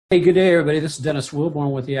Hey, good day, everybody. This is Dennis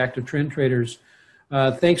Wilborn with the Active Trend Traders.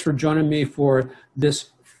 Thanks for joining me for this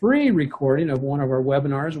free recording of one of our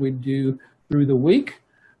webinars we do through the week.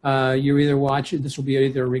 You either watch it, this will be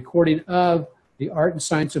either a recording of the art and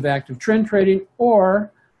science of active trend trading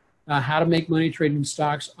or how to make money trading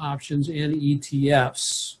stocks, options, and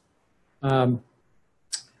ETFs.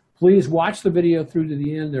 Please watch the video through to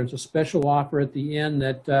the end. There's a special offer at the end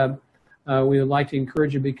that we would like to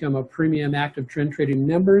encourage you to become a premium active trend trading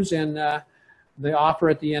members, and the offer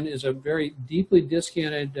at the end is a very deeply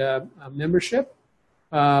discounted membership.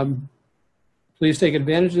 Please take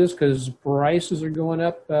advantage of this because prices are going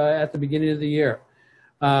up at the beginning of the year.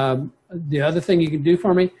 The other thing you can do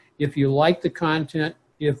for me, if you like the content,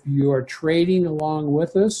 if you are trading along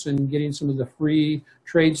with us and getting some of the free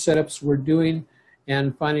trade setups we're doing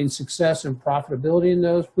and finding success and profitability in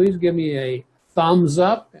those, please give me a thumbs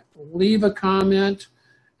up, leave a comment,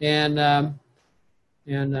 and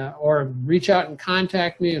or reach out and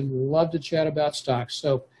contact me, and love to chat about stocks.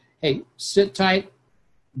 So, hey, sit tight.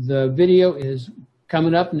 The video is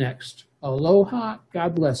coming up next. Aloha.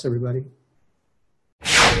 God bless everybody.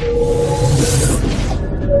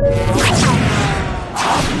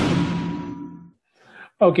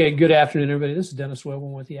 Okay, good afternoon, everybody. This is Dennis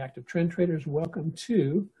Wilborn with the Active Trend Traders. Welcome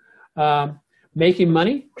to Making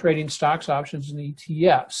Money Trading Stocks, Options, and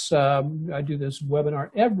ETFs. I do this webinar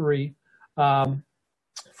every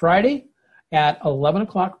Friday at 11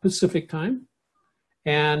 o'clock Pacific time.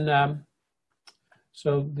 And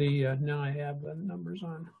so now I have the numbers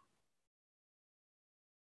on.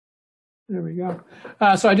 There we go.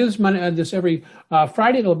 So I do this every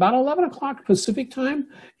Friday at about 11 o'clock Pacific time.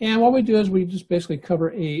 And what we do is we just basically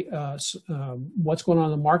cover what's going on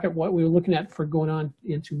in the market, what we're looking at for going on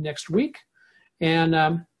into next week. And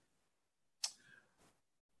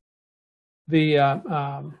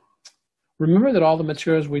remember that all the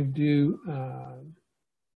materials we do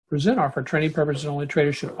present are for training purposes only.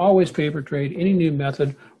 Traders should always pay per trade any new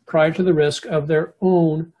method prior to the risk of their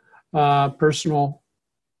own personal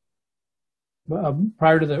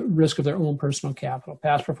capital.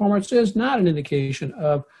 Past performance is not an indication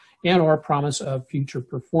of and/or promise of future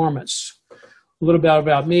performance. A little bit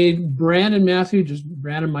about me. Brandon Matthew,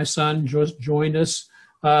 Brandon, my son, just joined us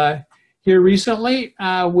here recently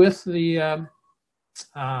with the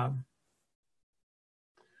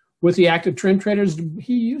Active Trend Traders.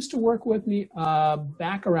 He used to work with me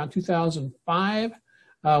back around 2005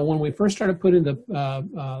 when we first started putting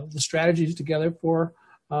the strategies together for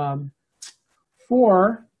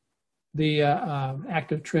the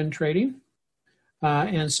active trend trading.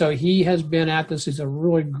 And so he has been at this. He's a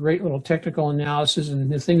really great little technical analysis,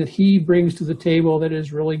 and the thing that he brings to the table that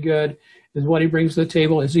is really good is what he brings to the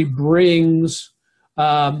table is he brings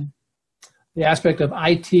the aspect of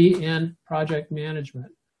IT and project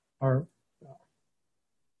management.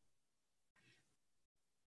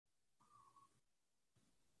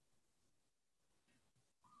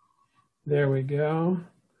 There we go.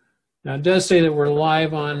 Now, it does say that we're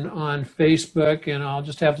live on Facebook, and I'll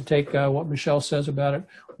just have to take what Michelle says about it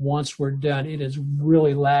once we're done. It is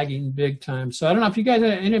really lagging big time. So I don't know if you guys,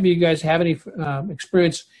 any of you guys have any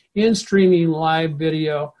experience in streaming live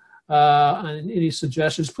video and any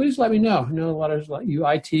suggestions, please let me know. I know a lot of you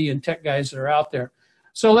IT and tech guys that are out there.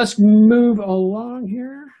 So let's move along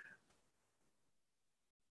here.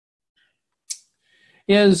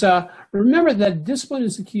 Remember that discipline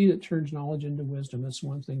is the key that turns knowledge into wisdom. That's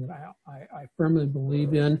one thing that I firmly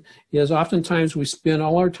believe in, is oftentimes we spend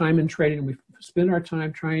all our time in trading, and we spend our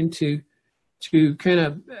time trying to kind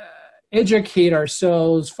of educate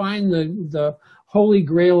ourselves, find the holy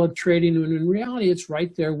grail of trading, when in reality it's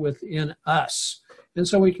right there within us. And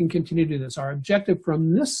so we can continue to do this. Our objective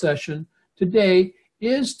from this session today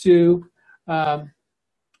is to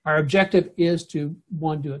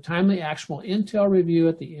one, do a timely, actionable intel review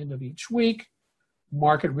at the end of each week.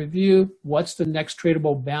 Market review, what's the next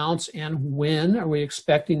tradable bounce and when are we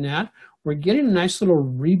expecting that? We're getting a nice little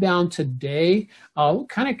rebound today. I'll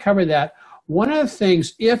kind of cover that. One of the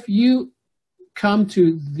things, if you come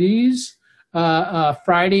to these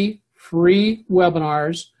Friday free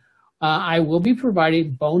webinars, I will be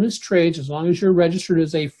providing bonus trades as long as you're registered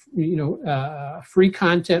as a free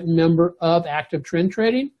content member of Active Trend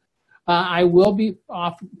Trading. I will be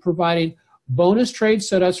providing bonus trade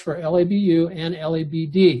setups for LABU and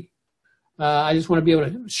LABD. I just want to be able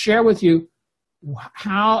to share with you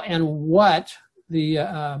how and what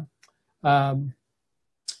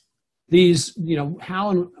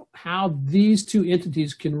how these two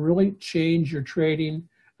entities can really change your trading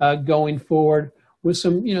going forward with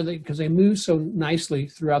some, because they move so nicely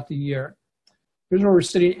throughout the year. Here's where we're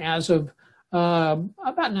sitting as of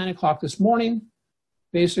about 9 o'clock this morning.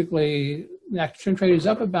 Basically, the active trend trading is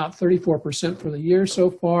up about 34% for the year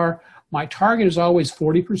so far. My target is always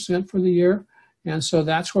 40% for the year. And so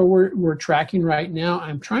that's where we're tracking right now.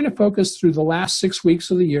 I'm trying to focus through the last 6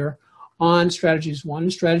 weeks of the year on strategies 1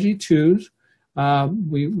 and strategy 2.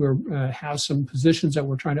 We have some positions that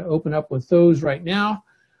we're trying to open up with those right now.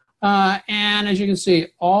 And as you can see,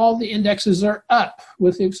 all the indexes are up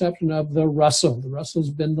with the exception of the Russell. The Russell's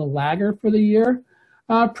been the lagger for the year,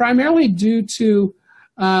 primarily due to,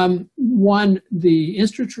 one, the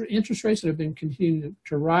interest rates that have been continuing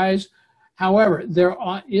to rise. However, there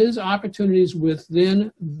is opportunities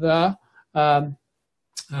within the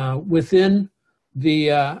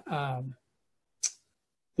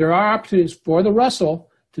there are opportunities for the Russell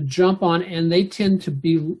to jump on, and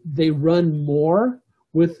they run more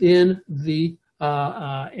within the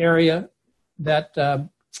area that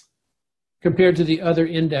compared to the other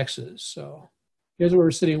indexes. So here's where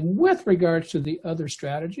we're sitting with regards to the other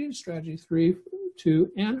strategies, strategy 3,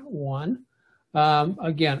 2, and 1.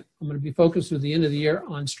 Again, I'm going to be focused through the end of the year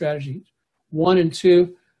on strategies 1 and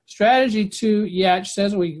 2. Strategy 2, yeah, it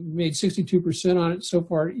says we made 62% on it so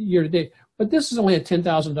far year to date, but this is only a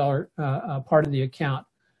 $10,000 part of the account.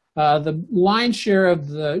 The lion's share of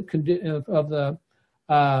the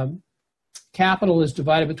capital is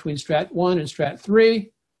divided between Strat 1 and Strat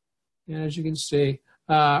 3, and as you can see,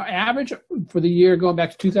 average for the year going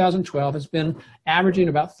back to 2012 has been averaging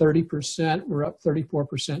about 30%. We're up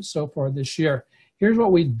 34% so far this year. Here's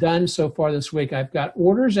what we've done so far this week. I've got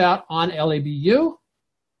orders out on LABU.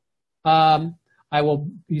 I will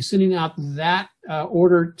be sending out that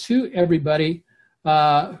order to everybody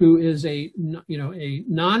who is a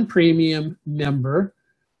non-premium member,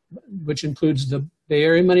 which includes the Bay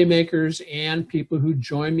Area moneymakers and people who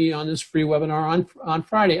join me on this free webinar on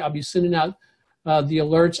Friday. I'll be sending out the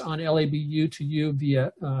alerts on LABU to you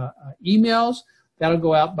via emails. That'll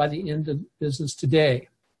go out by the end of business today.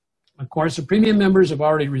 Of course, the premium members have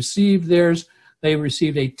already received theirs. They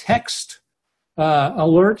received a text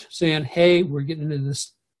alert saying, hey, we're getting into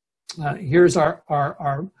this. Here's our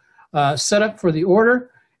setup for the order.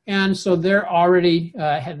 And so they're already,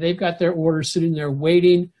 they've got their order sitting there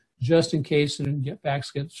waiting just in case the box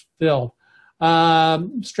gets filled.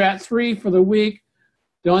 Strat 3 for the week.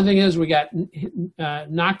 The only thing is we got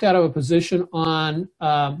knocked out of a position on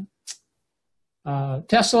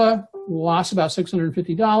Tesla, lost about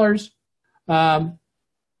 $650.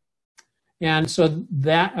 And so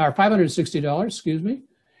that, or $560, excuse me.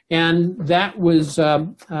 And that was,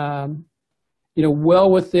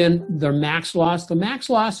 well within their max loss. The max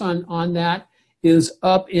loss on that is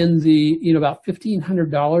up in the, about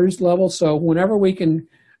 $1,500 level. So whenever we can,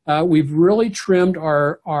 we've really trimmed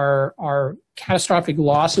our catastrophic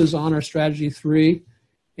losses on our strategy 3.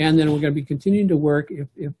 And then we're going to be continuing to work.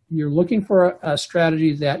 If you're looking for a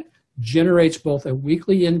strategy that generates both a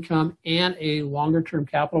weekly income and a longer term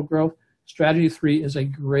capital growth, strategy 3 is a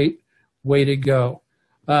great way to go.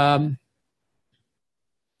 BAM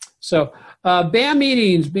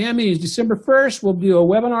meetings, December 1st, we'll do a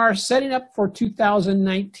webinar setting up for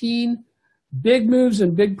 2019, big moves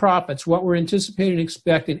and big profits, what we're anticipating and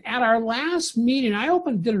expecting. At our last meeting, I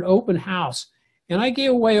did an open house, and I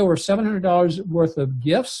gave away over $700 worth of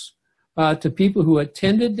gifts to people who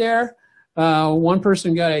attended there. One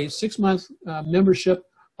person got a 6-month membership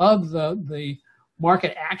of the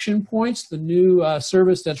Market Action Points, the new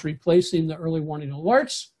service that's replacing the early warning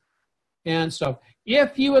alerts. And so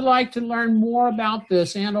if you would like to learn more about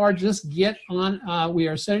this and or just get on, we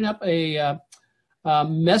are setting up a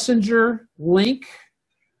messenger link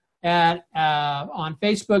at on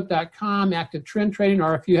facebook.com, Active Trend Trading,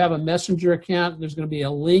 or if you have a messenger account, there's going to be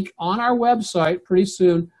a link on our website pretty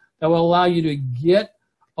soon that will allow you to get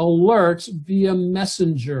alerts via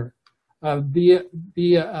messenger, via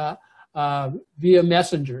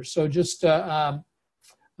messenger. So just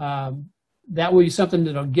that will be something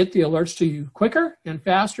that'll get the alerts to you quicker and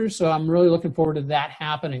faster. So I'm really looking forward to that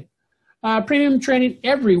happening. Premium training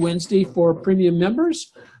every Wednesday for premium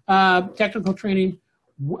members, technical training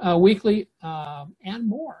weekly, and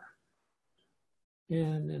more.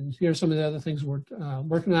 And here's some of the other things we're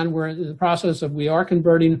working on. We're in the process of, we are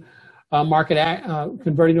converting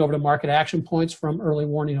converting over to market action points from early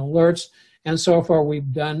warning alerts. And so far,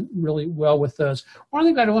 we've done really well with those. One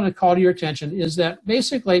thing that I want to call to your attention is that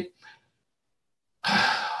basically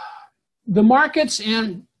the markets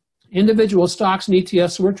and individual stocks and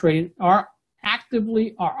ETFs we're trading are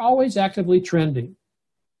always actively trending.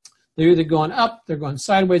 They're either going up, they're going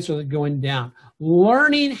sideways, or they're going down.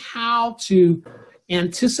 Learning how to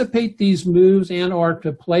anticipate these moves and or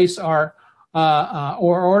to place our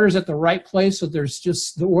or orders at the right place, so there's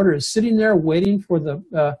just the order is sitting there waiting for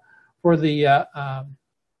the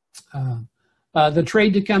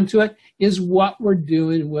trade to come to it, is what we're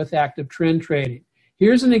doing with active trend trading.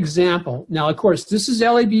 Here's an example. Now, of course, this is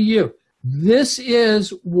LABU. This is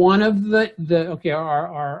one of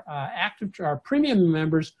our premium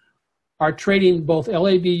members are trading both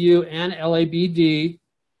LABU and LABD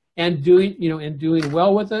and doing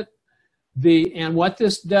well with it. And what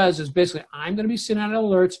this does is basically, I'm going to be sending out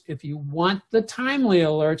alerts. If you want the timely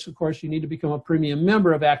alerts, of course, you need to become a premium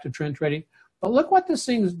member of active trend trading. But look what this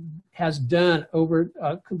thing has done over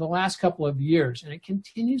the last couple of years, and it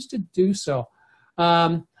continues to do so.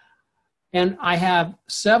 And I have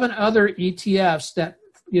 7 other ETFs that,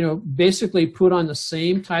 basically put on the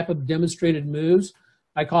same type of demonstrated moves.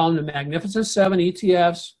 I call them the Magnificent 7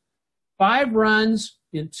 ETFs, 5 runs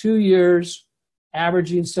in 2 years,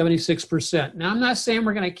 averaging 76%. Now, I'm not saying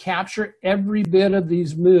we're going to capture every bit of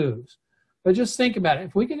these moves, but just think about it.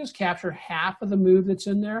 If we can just capture half of the move that's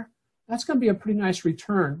in there, that's going to be a pretty nice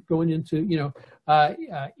return going into,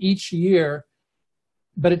 each year,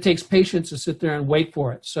 but it takes patience to sit there and wait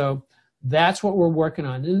for it. So that's what we're working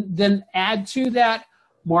on. And then add to that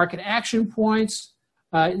market action points.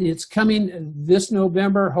 It's coming this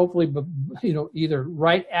November, hopefully, either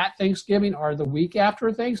right at Thanksgiving or the week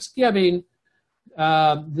after Thanksgiving.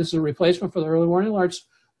 This is a replacement for the early warning alerts.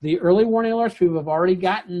 The early warning alerts, people have already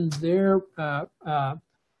gotten their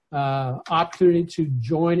opportunity to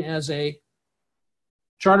join as a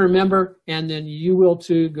charter member, and then you will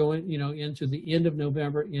too go into the end of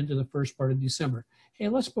November, into the first part of December. Hey,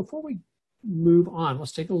 before we move on,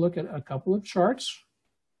 let's take a look at a couple of charts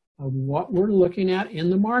of what we're looking at in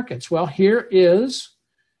the markets. Well, here is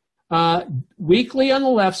weekly on the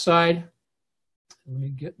left side. Let me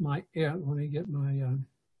get my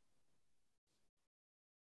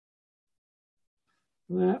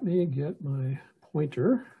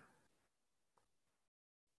pointer.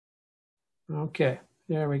 Okay,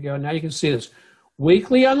 there we go. Now you can see this.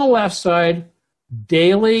 Weekly on the left side,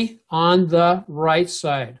 daily on the right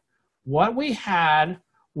side. What we had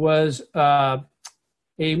was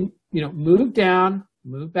move down,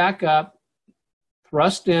 move back up,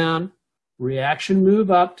 thrust down, reaction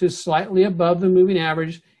move up to slightly above the moving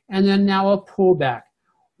average, and then now a pullback.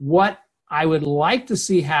 What I would like to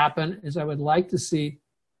see happen is I would like to see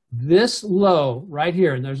this low right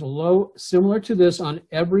here, and there's a low similar to this on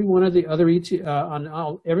every one of the other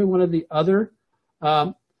every one of the other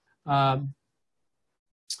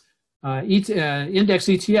index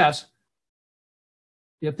ETFs.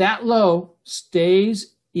 If that low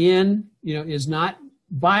stays in, is not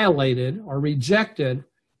violated or rejected,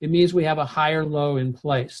 it means we have a higher low in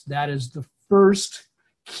place. That is the first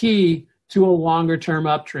key to a longer term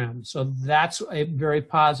uptrend. So that's a very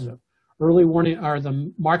positive. Early warning, or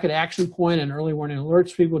the market action point and early warning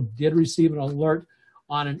alerts, people did receive an alert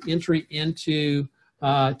on an entry into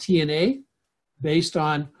TNA based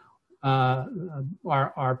on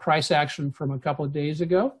our price action from a couple of days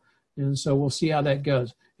ago. And so we'll see how that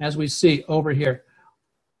goes. As we see over here,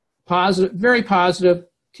 positive, very positive,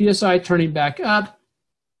 TSI turning back up.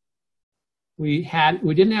 We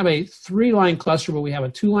didn't have a 3-line cluster, but we have a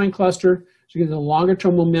 2-line cluster. So you get the longer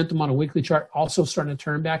term momentum on a weekly chart also starting to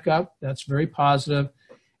turn back up. That's very positive.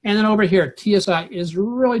 And then over here, TSI is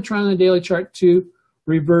really trying on the daily chart to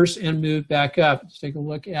reverse and move back up. Let's take a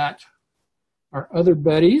look at our other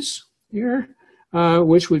buddies here,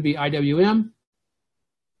 which would be IWM.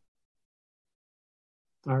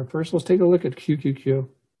 All right, first let's take a look at QQQ.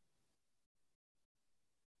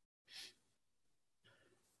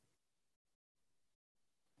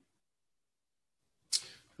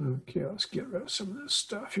 Okay, let's get rid of some of this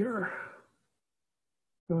stuff here.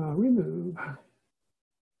 Remove.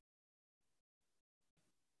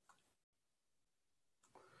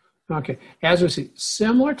 Okay, as we see,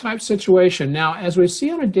 similar type situation. Now, as we see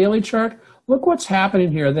on a daily chart, look what's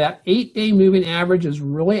happening here. That 8-day moving average is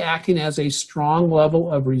really acting as a strong level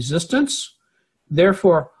of resistance,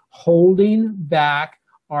 therefore holding back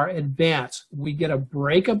our advance. We get a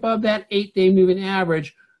break above that 8-day moving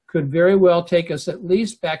average, could very well take us at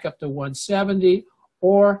least back up to 170,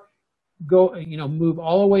 or go, move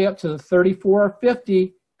all the way up to the 34 or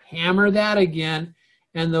 50, hammer that again,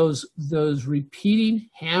 and those repeating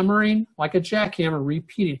hammering, like a jackhammer,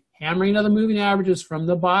 repeating hammering of the moving averages from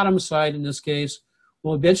the bottom side in this case,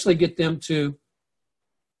 will eventually get them to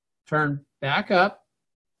turn back up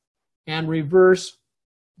and reverse,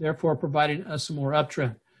 therefore providing us some more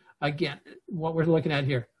uptrend. Again, what we're looking at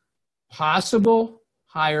here, possible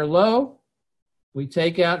higher low, we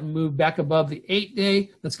take out and move back above the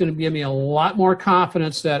 8-day. That's going to give me a lot more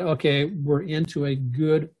confidence that, okay, we're into a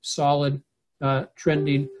good, solid,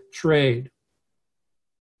 trending trade.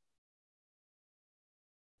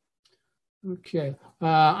 Okay,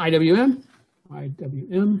 IWM.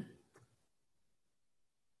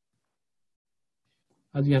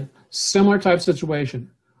 Again, similar type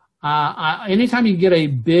situation. Anytime you get a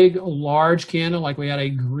big, large candle, like we had a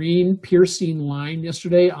green piercing line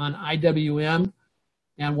yesterday on IWM,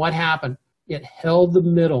 and what happened? It held the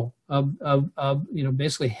middle of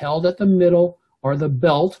basically held at the middle or the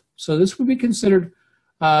belt. So this would be considered,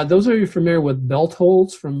 those of you familiar with belt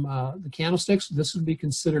holds from the candlesticks, this would be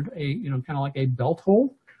considered a, kind of like a belt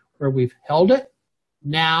hold where we've held it.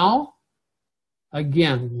 Now,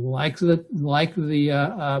 again, like the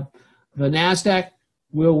NASDAQ,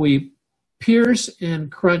 will we pierce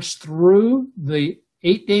and crunch through the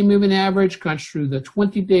 8-day moving average, crunch through the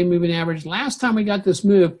 20-day moving average? Last time we got this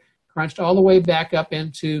move, crunched all the way back up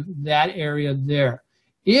into that area there.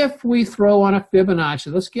 If we throw on a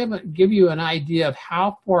Fibonacci, let's give you an idea of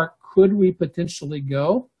how far could we potentially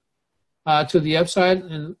go to the upside,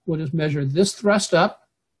 and we'll just measure this thrust up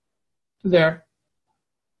to there,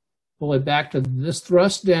 pull it back to this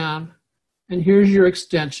thrust down, and here's your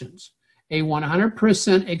extensions. A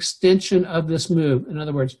 100% extension of this move. In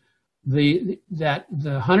other words, the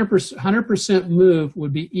 100% move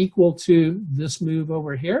would be equal to this move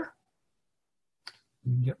over here.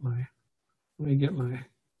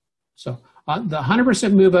 So the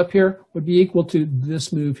 100% move up here would be equal to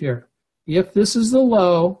this move here. If this is the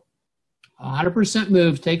low, 100%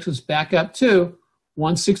 move takes us back up to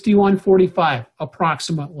 161.45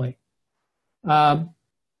 approximately.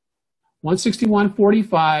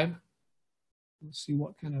 161.45. Let's see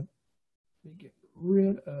what kind of, let me get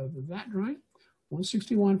rid of that drawing.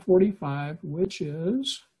 161.45, which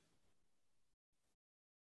is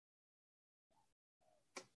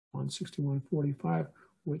 161.45,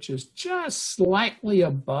 which is just slightly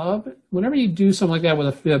above. Whenever you do something like that with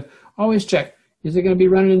a fib, always check, is it going to be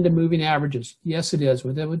running into moving averages? Yes, it is.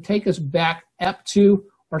 That would take us back up to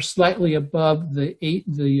or slightly above the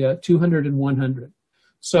 200 and 100.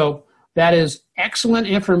 So that is excellent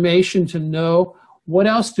information to know. What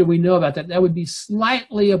else do we know about that? That would be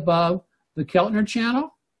slightly above the Keltner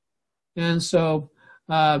channel. And so,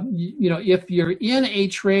 if you're in a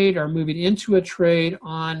trade or moving into a trade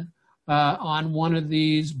on one of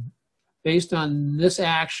these based on this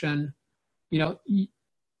action, the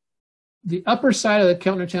upper side of the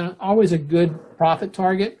Keltner channel is always a good profit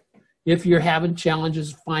target if you're having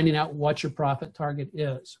challenges finding out what your profit target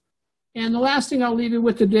is. And the last thing I'll leave you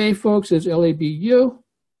with today, folks, is LABU.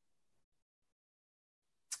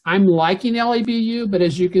 I'm liking LABU, but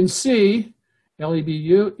as you can see,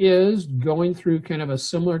 LABU is going through kind of a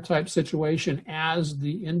similar type situation as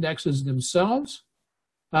the indexes themselves,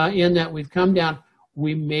 in that we've come down.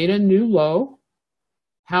 We made a new low.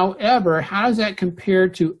 However, how does that compare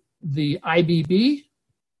to the IBB? You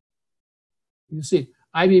can see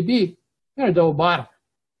IBB got a double bottom.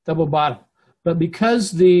 But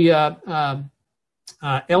because the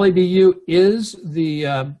LABU is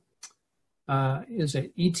an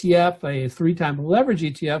ETF, a 3-time leverage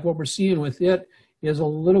ETF, what we're seeing with it is a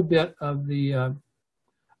little bit of it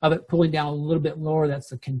pulling down a little bit lower. That's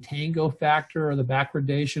the contango factor or the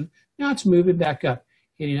backwardation. Now it's moving back up,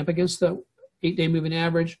 hitting up against the 8-day moving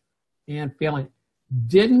average and failing.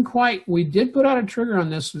 We did put out a trigger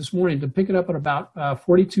on this morning to pick it up at about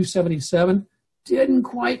 42.77. Didn't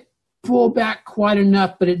quite pull back quite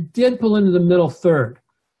enough, but it did pull into the middle third.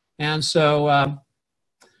 And so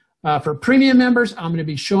for premium members, I'm going to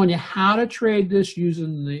be showing you how to trade this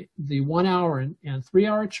using the 1 hour and 3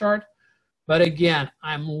 hour chart. But again,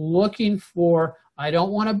 I'm looking for, I don't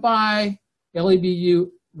want to buy LABU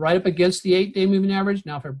right up against the 8-day moving average.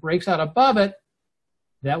 Now, if it breaks out above it,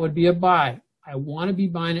 that would be a buy. I want to be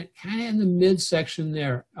buying it kind of in the midsection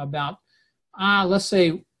there, about, let's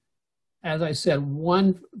say, as I said,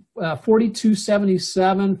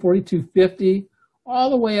 42.77, 42.50,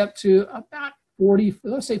 all the way up to about 40,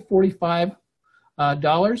 let's say $45.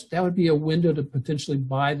 That would be a window to potentially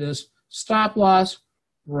buy this. Stop loss,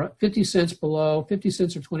 50 cents below, 50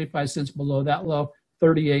 cents or 25 cents below that low,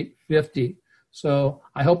 38.50. So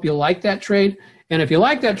I hope you like that trade. And if you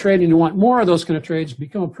like that trade and you want more of those kind of trades,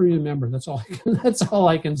 become a premium member. That's all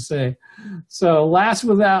I can say. So last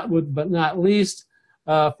but not least,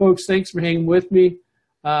 folks, thanks for hanging with me.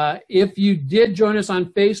 If you did join us on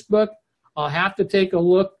Facebook, I'll have to take a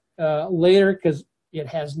look later because it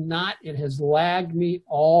has lagged me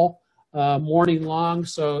all morning long.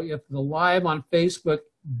 So if the live on Facebook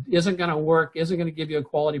isn't going to work, isn't going to give you a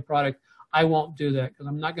quality product, I won't do that because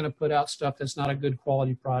I'm not going to put out stuff that's not a good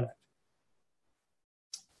quality product.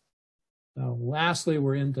 So lastly,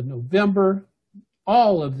 we're into November.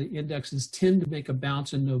 All of the indexes tend to make a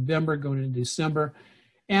bounce in November going into December.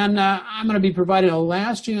 And I'm going to be providing a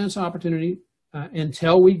last chance opportunity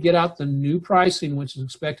until we get out the new pricing, which is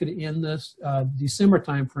expected in this December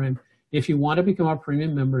timeframe. If you want to become a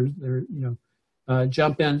premium member,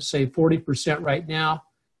 jump in, say 40% right now.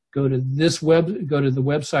 Go to the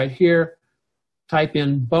website here, type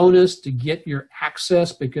in bonus to get your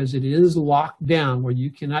access because it is locked down where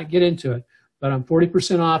you cannot get into it. But I'm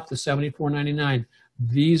 40% off the $74.99.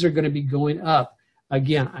 These are going to be going up.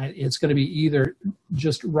 Again, it's going to be either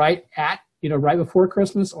just right before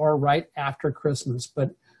Christmas or right after Christmas.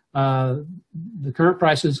 But the current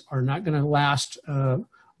prices are not going to last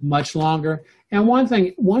much longer. And one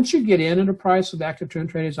thing, once you get in at a price with active trend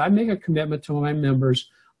traders, I make a commitment to my members.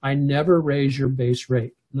 I never raise your base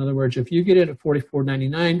rate. In other words, if you get in at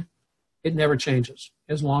 $44.99, it never changes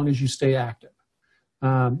as long as you stay active.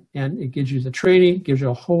 And it gives you the training, gives you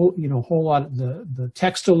a whole lot of the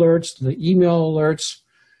text alerts, the email alerts,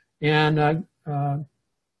 and a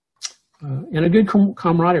good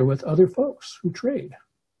camaraderie with other folks who trade.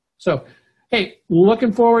 So, hey,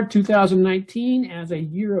 looking forward to 2019 as a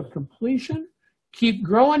year of completion. Keep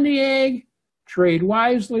growing the egg, trade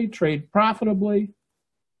wisely, trade profitably.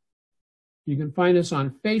 You can find us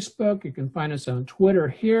on Facebook. You can find us on Twitter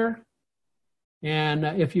here. And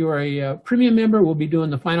if you are a premium member, we'll be doing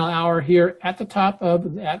the final hour here at the top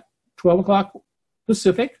at 12 o'clock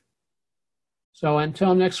Pacific. So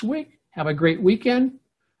until next week, have a great weekend.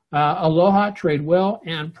 Aloha, trade well,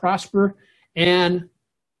 and prosper. And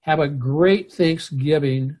have a great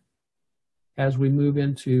Thanksgiving as we move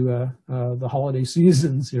into the holiday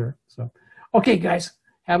seasons here. So, okay, guys,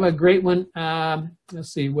 have a great one. Let's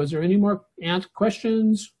see, was there any more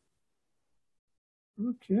questions?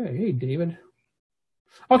 Okay, hey, David.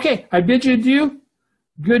 Okay, I bid you adieu.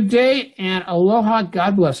 Good day and aloha.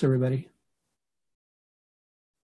 God bless everybody.